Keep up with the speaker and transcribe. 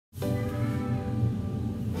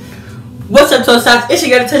What's up, Toe Socks? It's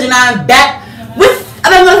your girl, Touch, and I'm back with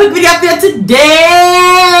another quick video out there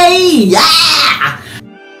today. Yeah!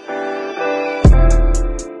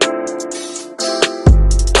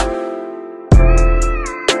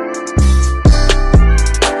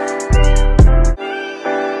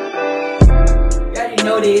 You already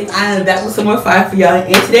know this. I am back with some more fire for y'all.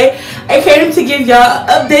 And today, I came to give y'all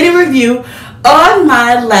an updated review on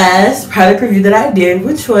my last product review that I did,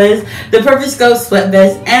 which was the Perfect Sculpt sweat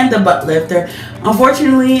vest and the butt lifter.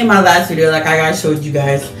 Unfortunately, in my last video, like I showed you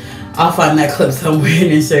guys, I'll find that clip somewhere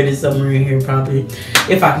and insert it somewhere in here probably,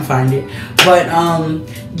 if I can find it. But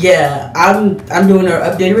yeah, I'm doing an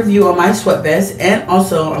updated review on my sweat vest, and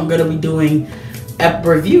also I'm gonna be doing a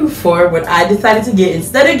review for what I decided to get.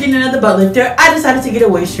 Instead of getting another butt lifter, I decided to get a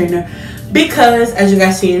waist trainer because, as you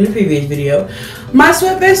guys seen in the previous video, my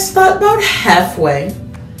sweat vest stopped about halfway,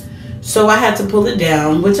 so I had to pull it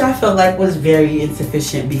down, which I felt like was very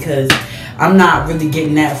insufficient because I'm not really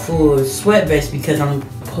getting that full sweat vest because I'm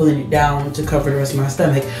pulling it down to cover the rest of my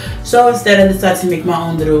stomach. So instead, I decided to make my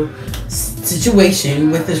own little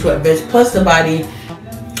situation with the sweat vest plus the body,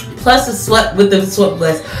 plus the sweat with the sweat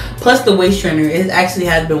vest, plus the waist trainer. It actually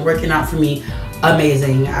has been working out for me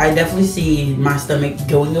amazing. I definitely see my stomach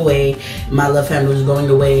going away, my left handles going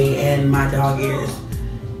away, and my dog ears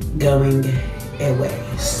going away.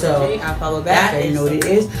 So I follow back. I know what it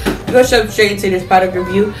is. We're gonna jump straight into this product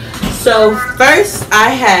review. So first, I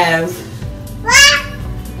have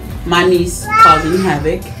my niece causing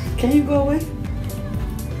havoc. Can you go away?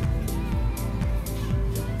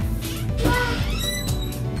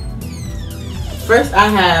 First, I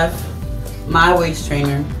have my waist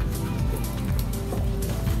trainer.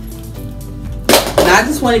 Now, I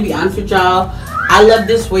just want to be honest with y'all. I love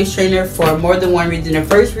this waist trainer for more than one reason. The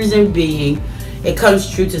first reason being, it comes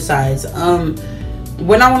true to size.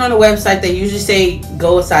 When I went on the website, they usually say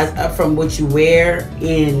go a size up from what you wear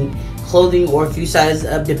in clothing, or a few sizes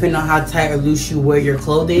up depending on how tight or loose you wear your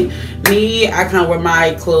clothing. Me, I kind of wear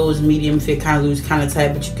my clothes medium fit, kind of loose, kind of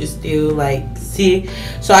tight, but you can still like see.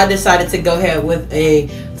 So I decided to go ahead with a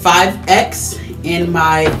 5X in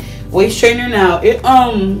my waist trainer. Now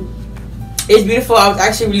it's beautiful. I was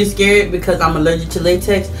actually really scared because I'm allergic to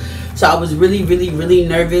latex, so I was really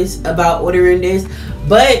nervous about ordering this.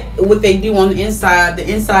 But what they do on the inside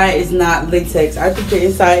is not latex. I think the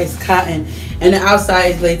inside is cotton and the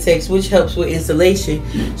outside is latex, which helps with insulation.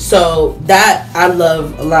 So that I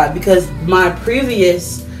love a lot, because my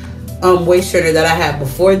previous waist trainer that I had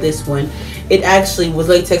before this one, it actually was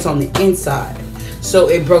latex on the inside, so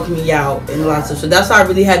it broke me out and lots of stuff. So that's why I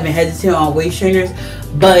really had been hesitant on waist trainers.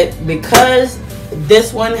 But because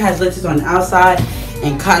this one has latex on the outside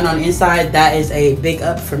and cotton on the inside, that is a big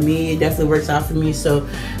up for me. It definitely works out for me. So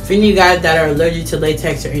for any of you guys that are allergic to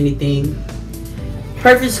latex or anything,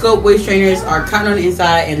 Perfect Sculpt waist trainers are cotton on the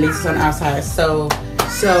inside and latex on the outside. So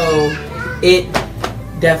it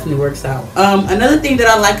definitely works out. Another thing that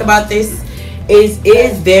I like about this is it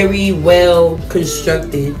is very well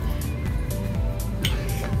constructed.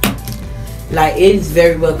 Like, it is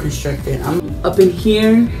very well constructed. I'm up in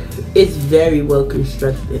here. It's very well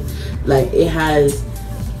constructed. Like, it's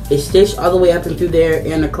stitched all the way up and through there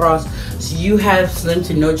and across, so you have slim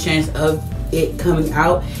to no chance of it coming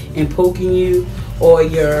out and poking you, or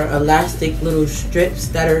your elastic little strips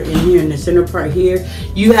that are in here in the center part here.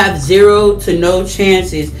 You have zero to little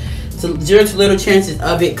chances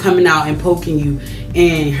of it coming out and poking you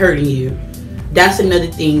and hurting you. That's another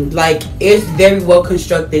thing. Like, it's very well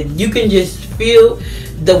constructed. You can just feel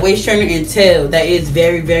the waist trainer and tell that it's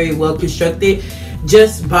very well constructed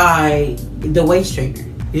just by the waist trainer.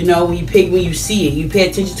 You know, when you see it, you pay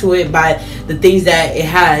attention to it by the things that it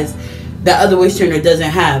has that other waist trainer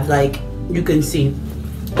doesn't have. Like, you can see.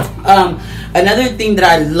 Another thing that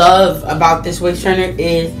I love about this waist trainer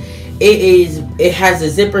is it has the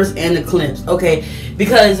zippers and the clamps. Okay,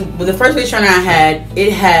 because with the first waist trainer I had,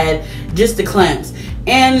 it had just the clamps,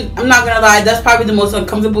 and I'm not gonna lie, that's probably the most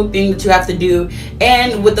uncomfortable thing that you have to do.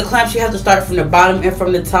 And with the clamps, you have to start from the bottom and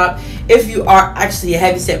from the top. If you are actually a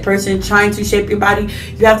heavy set person trying to shape your body,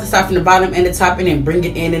 you have to start from the bottom and the top, and then bring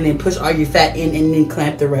it in, and then push all your fat in, and then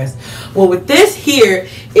clamp the rest. Well, with this here,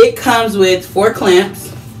 it comes with 4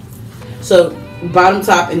 clamps, so bottom,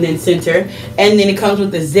 top, and then center, and then it comes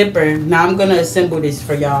with a zipper. Now I'm gonna assemble this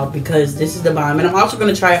for y'all because this is the bottom, and I'm also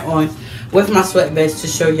gonna try it on with my sweat vest to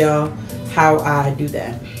show y'all how I do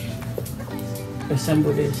that.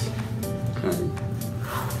 Assemble this.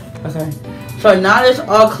 Okay, so now it's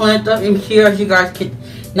all clamped up in here, as you guys can.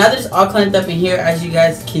 Now that it's all clamped up in here, as you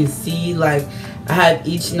guys can see, like, I have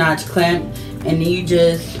each notch clamped, and then you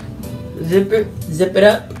just zip it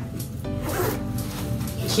up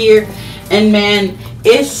here, And man,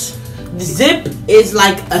 it's zip is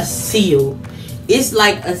like a seal. It's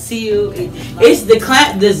like a seal. It's the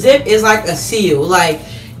clamp. The zip is like a seal. Like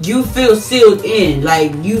you feel sealed in.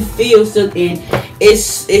 Like you feel sealed in.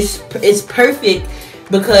 It's perfect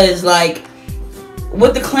because like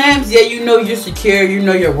with the clamps, yeah, you know you're secure. You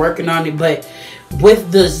know you're working on it, but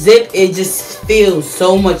with the zip, it just feels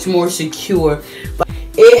so much more secure. But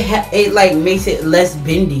it like makes it less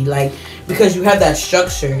bendy, like because you have that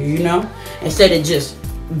structure, you know, instead of just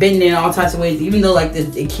bending all types of ways. Even though like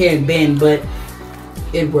it can bend, but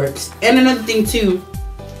it works. And another thing too,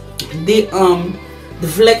 the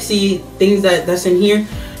flexi things that's in here,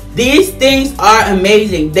 these things are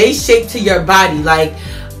amazing. They shape to your body. Like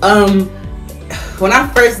when I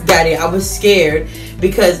first got it, I was scared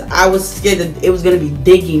because I was scared that it was gonna be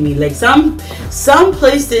digging me. Like some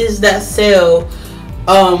places that sell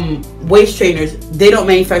waist trainers, they don't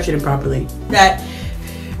manufacture them properly. That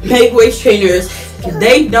make waist trainers,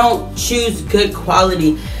 they don't choose good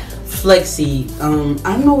quality flexi.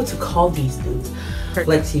 I don't know what to call these things.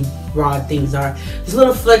 Flexi rod things are. There's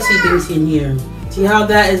little flexi things in here. See how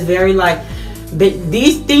that is very like, but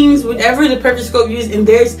these things, whatever the perfect scope used in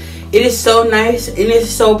theirs, it is so nice and it's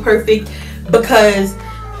so perfect because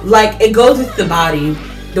like it goes with the body.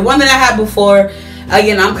 The one that I had before,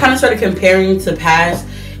 again, I'm kind of sort of comparing to past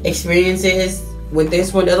experiences with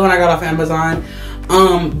this one. The other one I got off Amazon.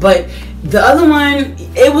 But the other one,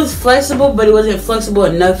 it was flexible, but it wasn't flexible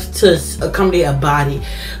enough to accommodate a body.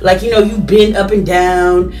 Like, you know, you bend up and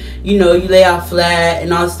down, you know, you lay out flat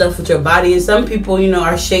and all stuff with your body. And some people, you know,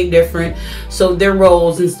 are shaped different, so their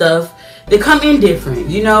rolls and stuff, they come in different,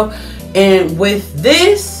 you know. And with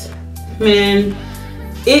this, man,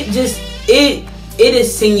 it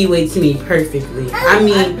insinuates me perfectly. I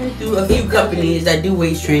mean, I've been through a few companies that do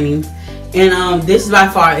waist training, and this by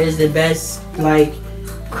far is the best, like,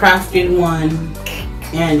 crafted one,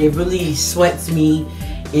 and it really sweats me,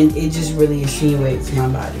 and it just really insinuates my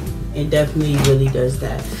body. It definitely really does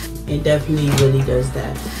that. It definitely really does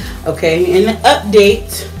that. Okay, and an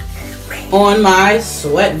update on my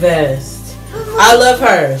sweat vest. I love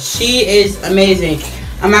her. She is amazing.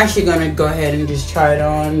 I'm actually gonna go ahead and just try it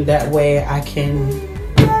on. That way I can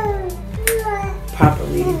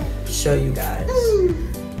properly show you guys.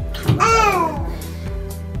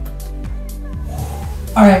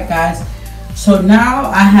 Alright guys, so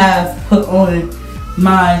now I have put on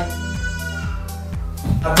my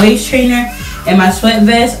waist trainer and my sweat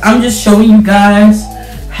vest. I'm just showing you guys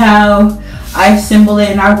how I assemble it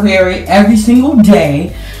and I wear it every single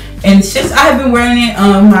day. And since I have been wearing it,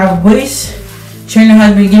 my waist trainer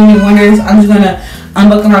has been giving me wonders. I'm just gonna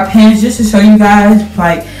unbuckle my pants just to show you guys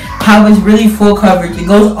like how it's really full coverage. It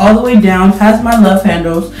goes all the way down past my love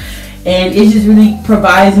handles, and it just really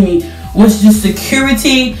provides me with just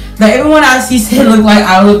security that everyone I see said look like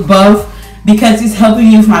I look buff, because it's helping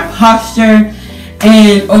me with my posture.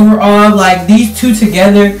 And overall, like, these two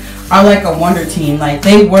together are like a wonder team. Like,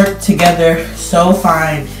 they work together so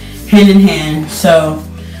fine, hand in hand. So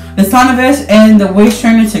the sauna vest and the waist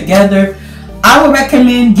trainer together, I would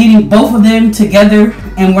recommend getting both of them together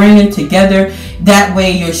and wearing them together. That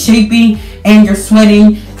way you're shaping and you're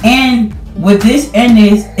sweating. And with this and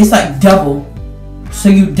this, it's like double. So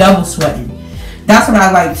you double sweating. That's what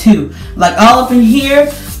I like too. Like all up in here,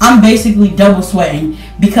 I'm basically double sweating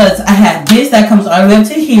because I have this that comes all the way up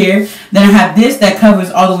to here. Then I have this that covers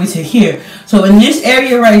all the way to here. So in this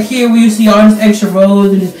area right here where you see all this extra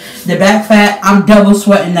rolls and the back fat, I'm double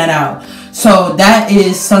sweating that out. So that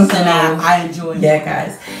is something that I enjoy. Yeah,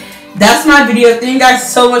 guys. That's my video. Thank you guys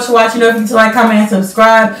so much for watching. Don't forget to like, comment, and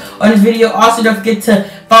subscribe on this video. Also, don't forget to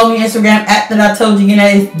follow me on Instagram at that I told you. You know,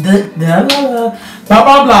 it's the blah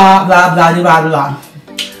blah blah blah blah blah blah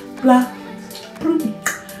blah.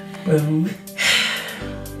 Boom.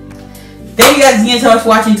 Thank you guys again so much for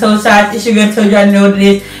watching Toe Shots. It's your girl told you I know what it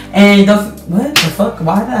is. And don't what the fuck?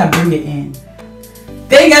 Why did I bring it in?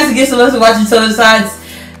 Thank you guys again so much for watching Toe Shots.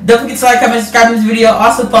 Don't forget to like, comment, subscribe to this video.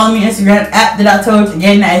 Also follow me on Instagram at the.toj.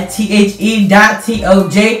 Again, that's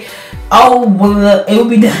THE.TOJ. Oh, well, it will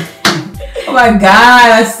be done. Oh my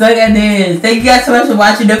god, I suck at this. Thank you guys so much for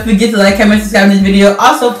watching. Don't forget to like, comment, subscribe to this video.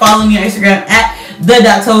 Also follow me on Instagram at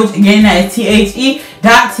the.toj. Again, that's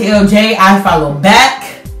THE.TOJ. I follow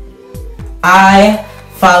back. I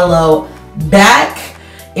follow back.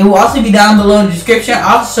 It will also be down below in the description.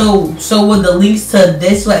 Also, so will the links to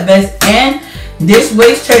this sweat vest and this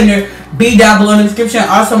waist trainer be down below in the description.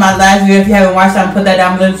 Also, my last video, if you haven't watched, I'll put that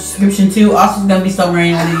down below in the description too. Also, it's gonna be somewhere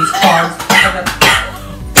in one of these cards.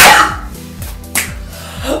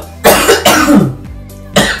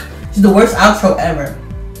 This is the worst outro ever.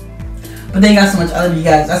 But thank you guys so much. I love you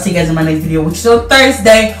guys. I'll see you guys in my next video, which is on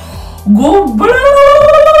Thursday. Goodbye.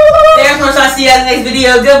 Thank you so much. I'll see you guys in the next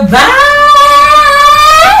video. Goodbye.